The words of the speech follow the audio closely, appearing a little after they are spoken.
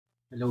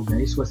Hello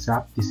guys, what's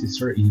up? This is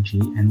Sir EG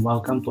and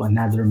welcome to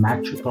another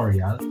math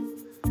tutorial.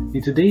 In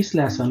today's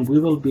lesson,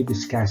 we will be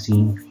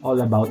discussing all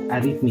about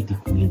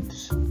arithmetic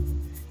means.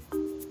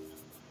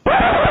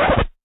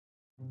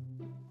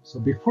 So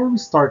before we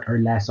start our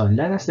lesson,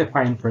 let us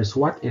define first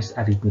what is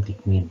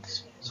arithmetic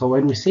means. So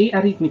when we say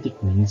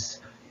arithmetic means,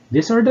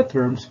 these are the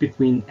terms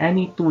between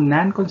any two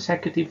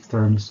non-consecutive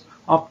terms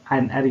of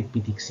an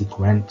arithmetic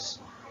sequence.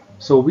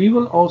 So we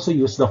will also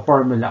use the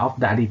formula of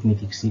the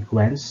arithmetic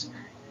sequence.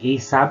 A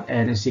sub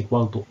n is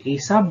equal to a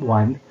sub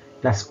 1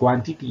 plus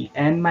quantity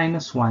n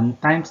minus 1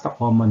 times the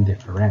common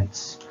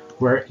difference,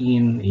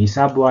 wherein a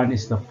sub 1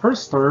 is the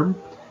first term,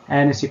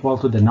 n is equal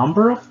to the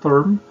number of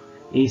term,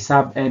 a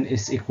sub n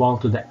is equal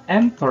to the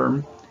nth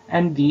term,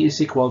 and d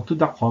is equal to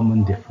the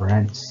common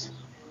difference.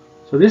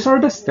 So these are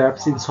the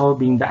steps in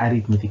solving the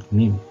arithmetic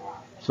mean.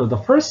 So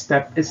the first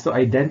step is to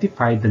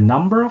identify the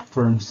number of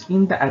terms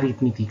in the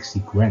arithmetic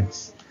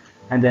sequence.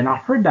 And then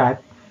after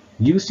that,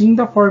 using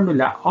the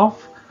formula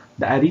of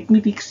the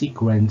arithmetic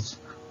sequence,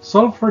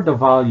 solve for the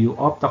value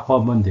of the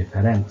common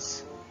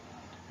difference.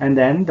 And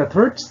then the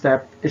third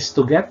step is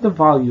to get the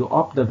value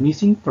of the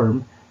missing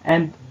term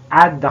and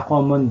add the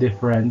common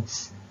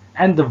difference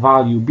and the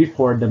value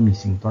before the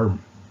missing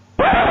term.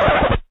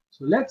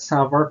 So let's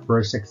have our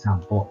first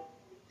example.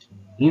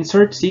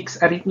 Insert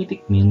 6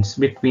 arithmetic means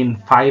between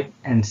 5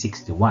 and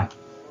 61.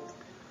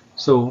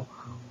 So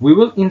we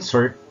will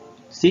insert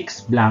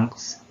 6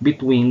 blanks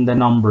between the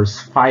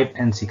numbers 5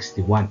 and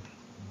 61.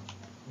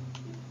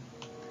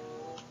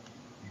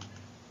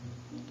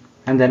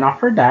 And then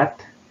after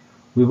that,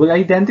 we will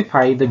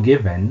identify the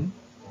given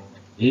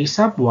a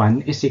sub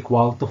 1 is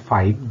equal to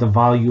 5, the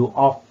value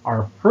of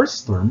our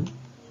first term,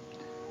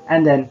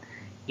 and then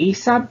a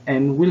sub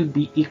n will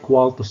be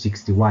equal to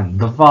 61,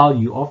 the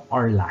value of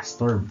our last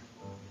term.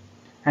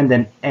 And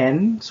then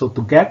n, so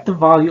to get the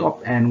value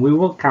of n, we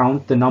will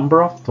count the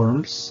number of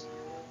terms.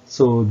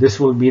 So this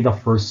will be the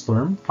first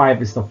term,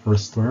 5 is the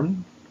first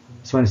term,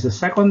 this one is the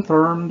second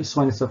term, this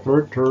one is the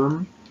third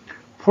term,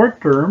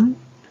 fourth term,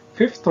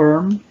 fifth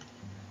term,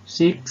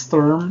 sixth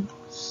term,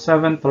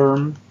 seventh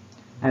term,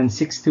 and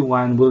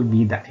 61 will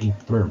be the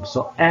 8th term.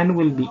 So n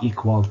will be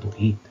equal to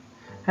 8.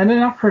 And then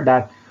after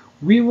that,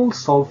 we will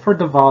solve for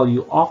the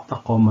value of the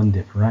common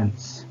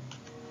difference.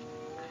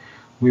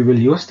 We will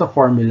use the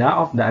formula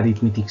of the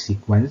arithmetic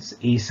sequence.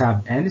 A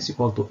sub n is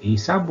equal to a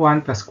sub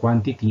 1 plus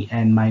quantity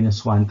n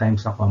minus 1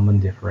 times the common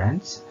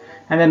difference.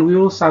 And then we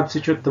will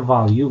substitute the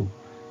value.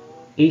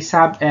 A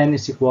sub n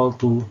is equal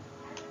to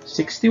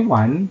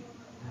 61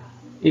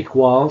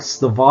 equals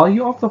the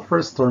value of the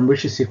first term,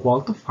 which is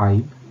equal to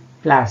 5,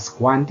 plus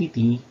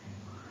quantity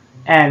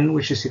n,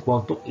 which is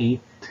equal to 8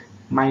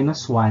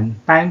 minus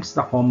 1 times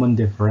the common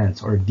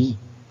difference, or d.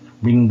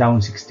 Bring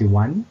down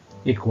 61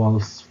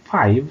 equals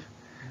 5,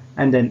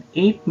 and then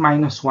 8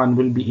 minus 1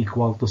 will be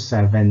equal to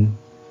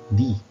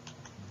 7d.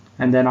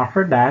 And then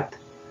after that,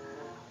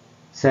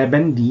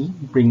 7d,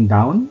 bring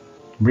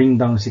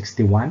down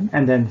 61,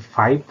 and then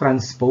 5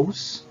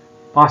 transpose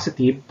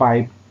positive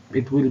 5,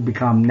 it will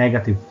become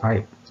negative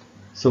 5.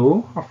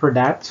 So after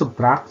that,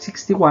 subtract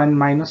 61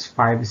 minus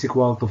 5 is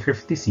equal to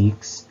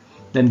 56.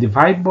 Then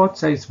divide both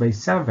sides by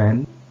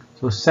 7.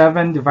 So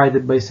 7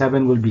 divided by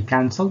 7 will be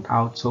cancelled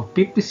out. So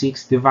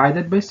 56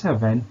 divided by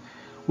 7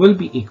 will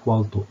be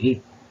equal to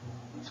 8.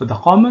 So the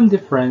common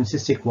difference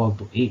is equal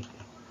to 8.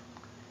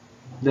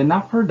 Then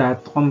after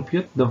that, to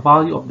compute the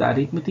value of the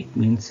arithmetic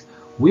means,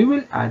 we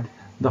will add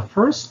the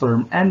first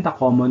term and the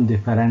common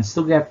difference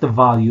to get the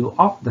value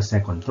of the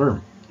second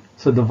term.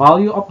 So the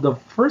value of the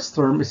first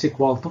term is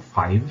equal to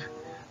 5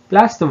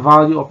 plus the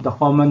value of the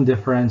common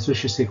difference,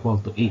 which is equal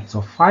to 8. So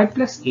 5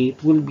 plus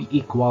 8 will be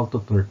equal to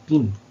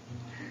 13.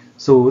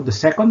 So the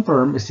second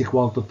term is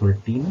equal to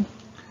 13.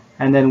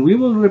 And then we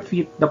will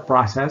repeat the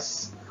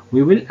process.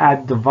 We will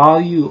add the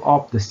value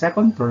of the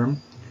second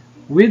term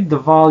with the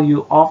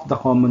value of the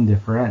common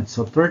difference.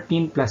 So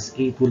 13 plus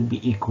 8 will be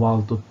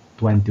equal to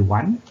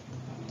 21.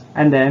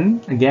 And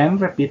then again,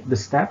 repeat the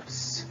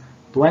steps.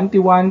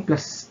 21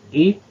 plus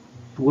 8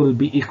 will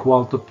be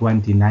equal to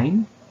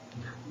 29.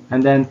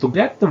 And then to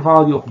get the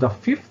value of the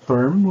fifth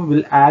term, we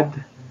will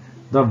add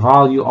the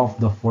value of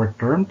the fourth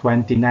term,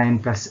 29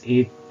 plus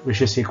 8,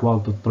 which is equal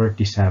to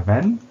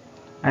 37.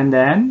 And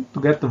then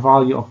to get the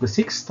value of the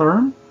sixth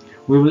term,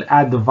 we will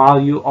add the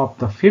value of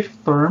the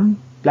fifth term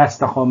plus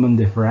the common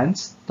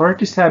difference,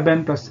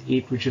 37 plus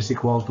 8, which is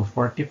equal to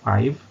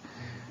 45.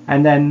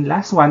 And then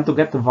last one, to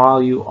get the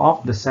value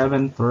of the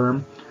seventh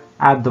term,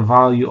 add the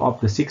value of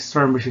the sixth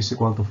term, which is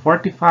equal to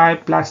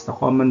 45, plus the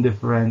common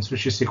difference,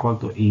 which is equal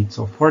to 8.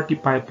 So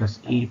 45 plus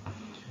 8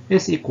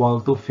 is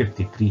equal to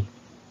 53.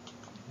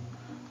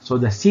 So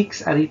the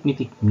 6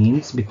 arithmetic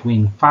means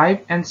between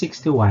 5 and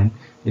 61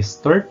 is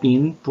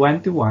 13,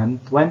 21,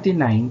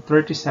 29,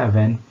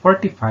 37,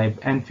 45,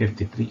 and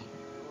 53.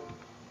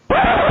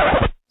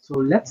 So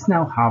let's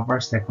now have our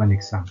second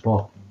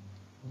example.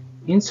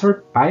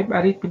 Insert 5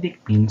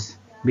 arithmetic means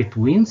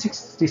between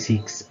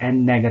 66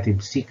 and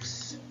negative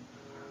 6.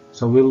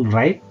 So we'll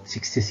write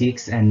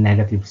 66 and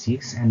negative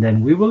 6, and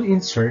then we will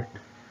insert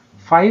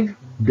 5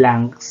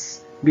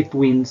 blanks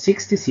between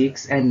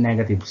 66 and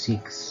negative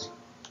 6.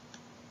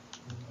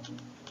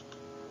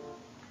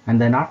 And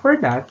then after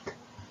that,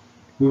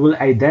 we will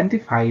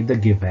identify the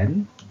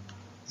given.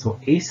 So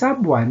a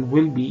sub 1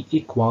 will be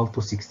equal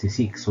to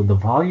 66. So the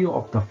value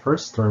of the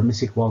first term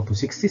is equal to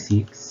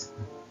 66.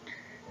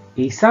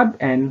 A sub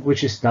n,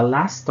 which is the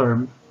last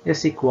term,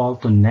 is equal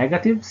to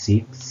negative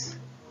 6.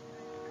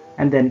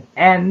 And then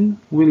n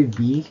will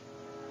be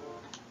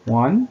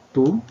 1,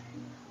 2,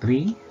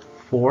 3,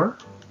 4,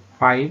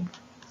 5,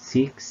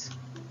 6,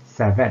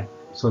 7.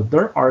 So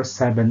there are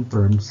 7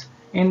 terms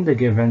in the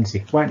given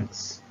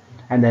sequence.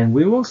 And then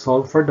we will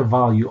solve for the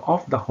value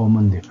of the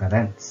common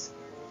difference.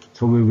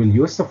 So we will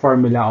use the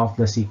formula of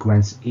the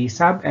sequence a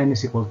sub n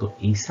is equal to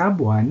a sub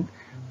 1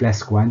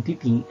 plus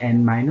quantity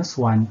n minus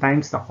 1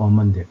 times the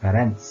common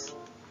difference.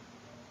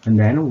 And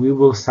then we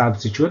will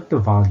substitute the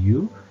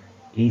value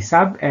a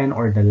sub n,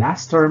 or the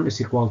last term,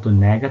 is equal to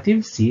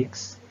negative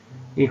 6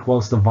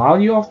 equals the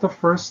value of the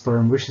first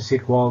term, which is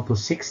equal to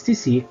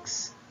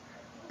 66,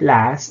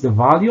 plus the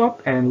value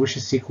of n, which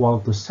is equal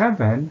to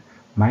 7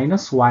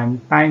 minus 1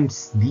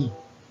 times d.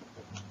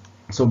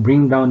 So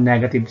bring down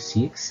negative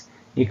 6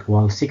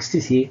 equals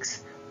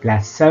 66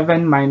 plus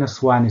 7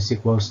 minus 1 is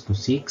equals to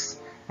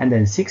 6, and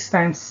then 6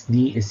 times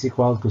d is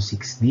equal to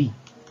 6d.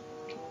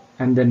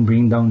 And then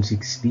bring down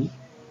 6d.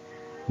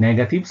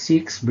 Negative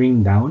 6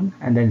 bring down,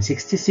 and then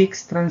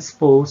 66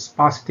 transpose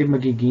positive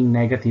magiging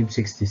negative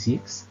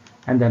 66.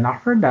 And then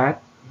after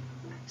that,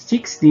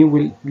 6d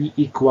will be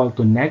equal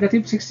to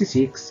negative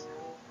 66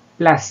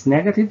 plus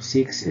negative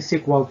 6 is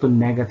equal to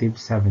negative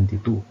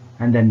 72.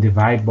 And then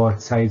divide both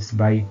sides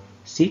by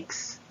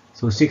 6.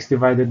 So 6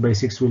 divided by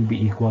 6 will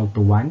be equal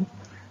to 1.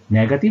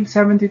 Negative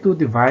 72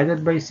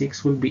 divided by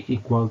 6 will be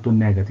equal to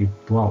negative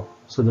 12.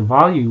 So the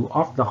value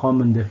of the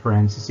common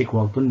difference is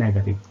equal to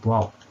negative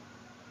 12.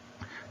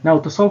 Now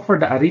to solve for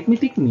the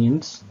arithmetic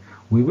means,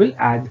 we will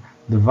add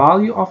the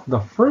value of the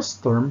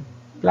first term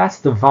plus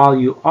the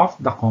value of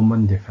the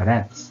common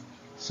difference.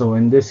 So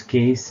in this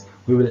case,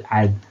 we will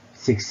add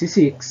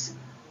 66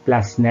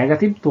 plus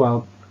negative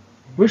 12,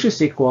 which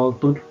is equal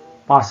to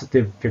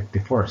positive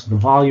 54. So the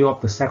value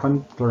of the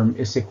second term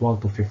is equal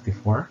to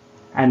 54.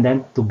 And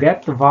then to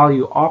get the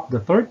value of the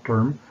third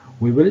term,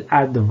 we will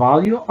add the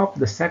value of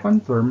the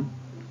second term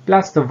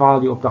plus the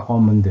value of the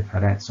common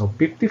difference. So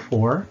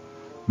 54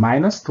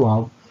 minus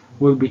 12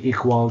 will be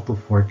equal to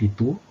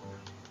 42.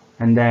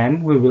 And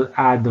then we will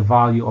add the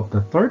value of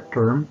the third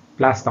term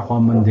plus the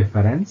common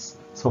difference.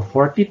 So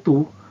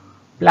 42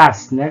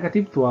 plus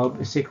negative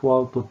 12 is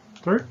equal to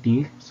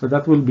 30. So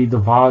that will be the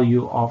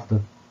value of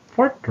the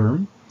fourth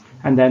term.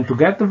 And then to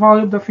get the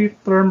value of the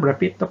fifth term,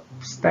 repeat the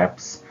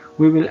steps.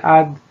 We will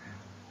add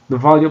the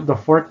value of the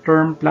fourth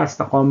term plus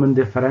the common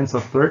difference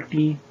of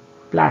 30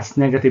 plus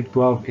negative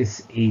 12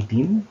 is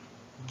 18.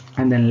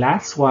 And then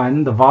last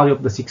one, the value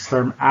of the sixth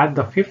term, add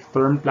the fifth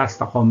term plus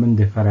the common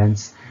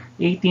difference.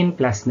 18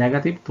 plus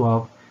negative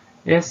 12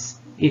 is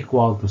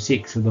equal to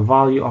 6. So the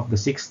value of the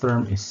sixth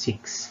term is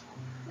 6.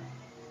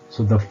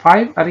 So the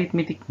 5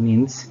 arithmetic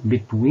means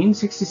between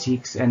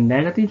 66 and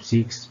negative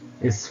 6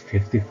 is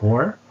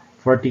 54,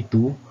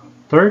 42,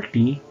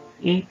 30,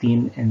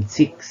 18, and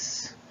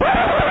 6.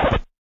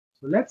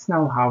 So let's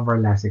now have our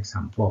last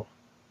example.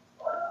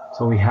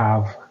 So we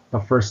have the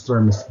first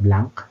term is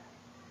blank.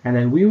 And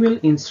then we will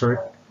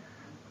insert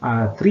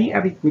 3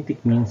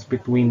 arithmetic means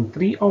between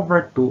 3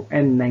 over 2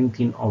 and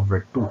 19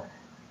 over 2.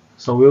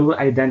 So we will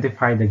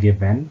identify the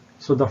given.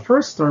 So the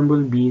first term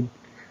will be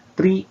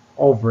 3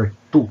 over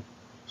 2.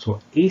 So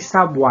a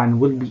sub 1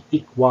 will be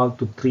equal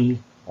to 3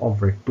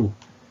 over 2.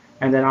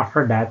 And then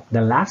after that,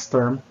 the last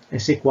term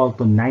is equal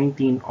to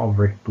 19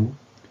 over 2.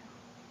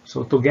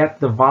 So to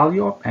get the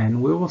value of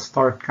n, we will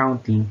start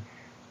counting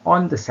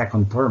on the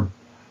second term.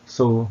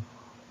 So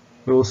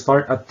we will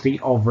start at 3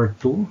 over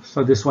 2.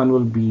 So this one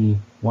will be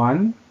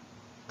 1,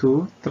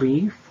 2,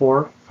 3,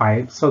 4,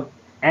 5. So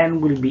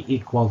n will be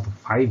equal to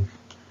 5.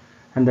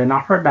 And then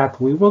after that,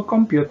 we will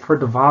compute for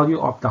the value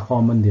of the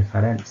common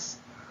difference.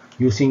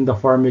 Using the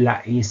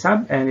formula a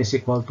sub n is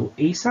equal to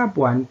a sub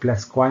 1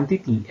 plus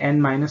quantity n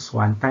minus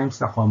 1 times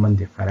the common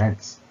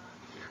difference.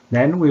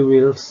 Then we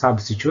will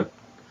substitute.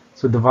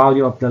 So the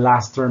value of the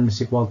last term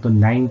is equal to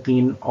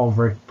 19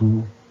 over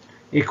 2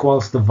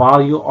 equals the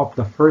value of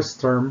the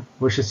first term,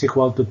 which is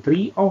equal to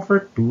 3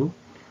 over 2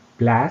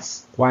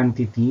 plus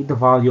quantity, the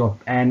value of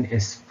n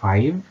is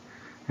 5,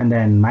 and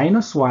then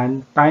minus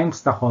 1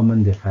 times the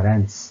common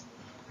difference.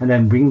 And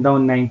then bring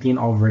down 19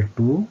 over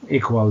 2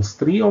 equals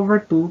 3 over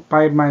 2,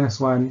 5 minus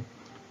 1,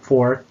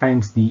 4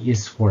 times d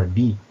is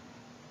 4d.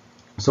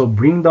 So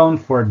bring down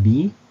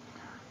 4d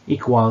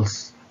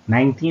equals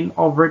 19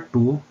 over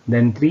 2,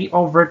 then 3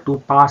 over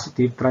 2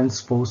 positive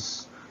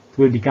transpose, it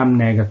will become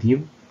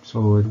negative.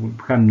 So it will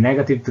become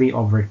negative 3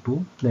 over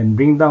 2. Then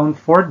bring down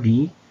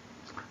 4d,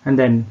 and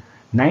then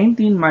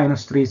 19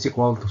 minus 3 is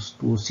equal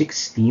to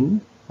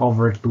 16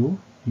 over 2.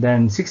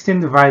 Then 16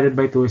 divided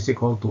by 2 is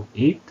equal to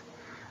 8.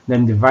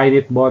 Then divide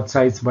it both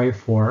sides by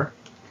 4.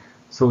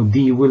 So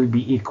D will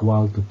be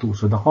equal to 2.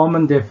 So the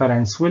common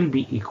difference will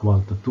be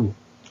equal to 2.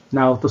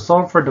 Now to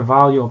solve for the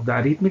value of the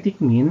arithmetic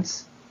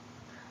means,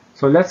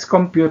 so let's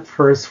compute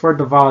first for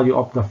the value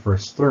of the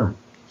first term.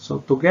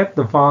 So to get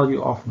the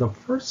value of the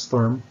first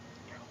term,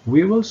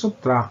 we will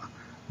subtract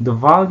the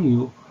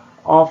value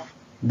of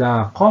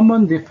the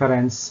common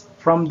difference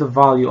from the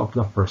value of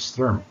the first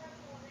term.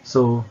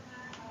 So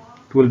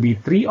it will be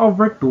 3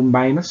 over 2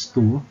 minus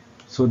 2.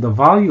 So the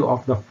value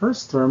of the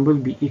first term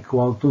will be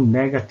equal to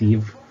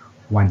negative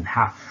 1/2.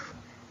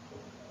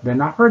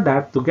 Then after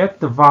that, to get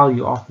the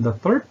value of the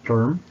third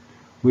term,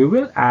 we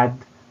will add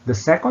the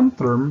second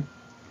term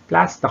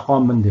plus the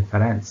common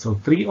difference. So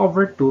 3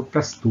 over 2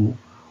 plus 2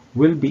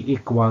 will be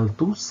equal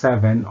to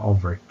 7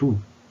 over 2.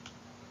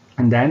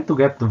 And then to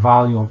get the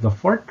value of the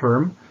fourth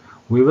term,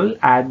 we will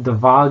add the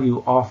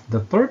value of the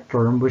third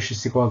term, which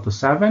is equal to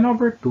 7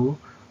 over 2,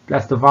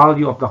 plus the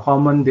value of the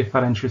common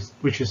difference,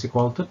 which is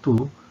equal to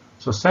 2.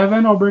 So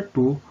 7 over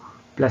 2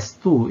 plus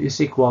 2 is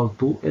equal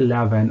to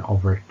 11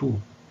 over 2.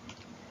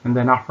 And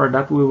then after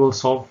that, we will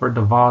solve for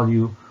the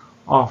value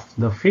of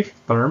the fifth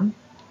term.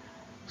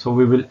 So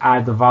we will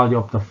add the value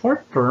of the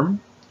fourth term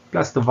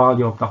plus the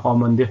value of the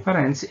common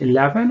difference.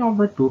 11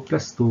 over 2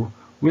 plus 2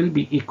 will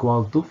be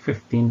equal to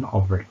 15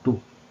 over 2.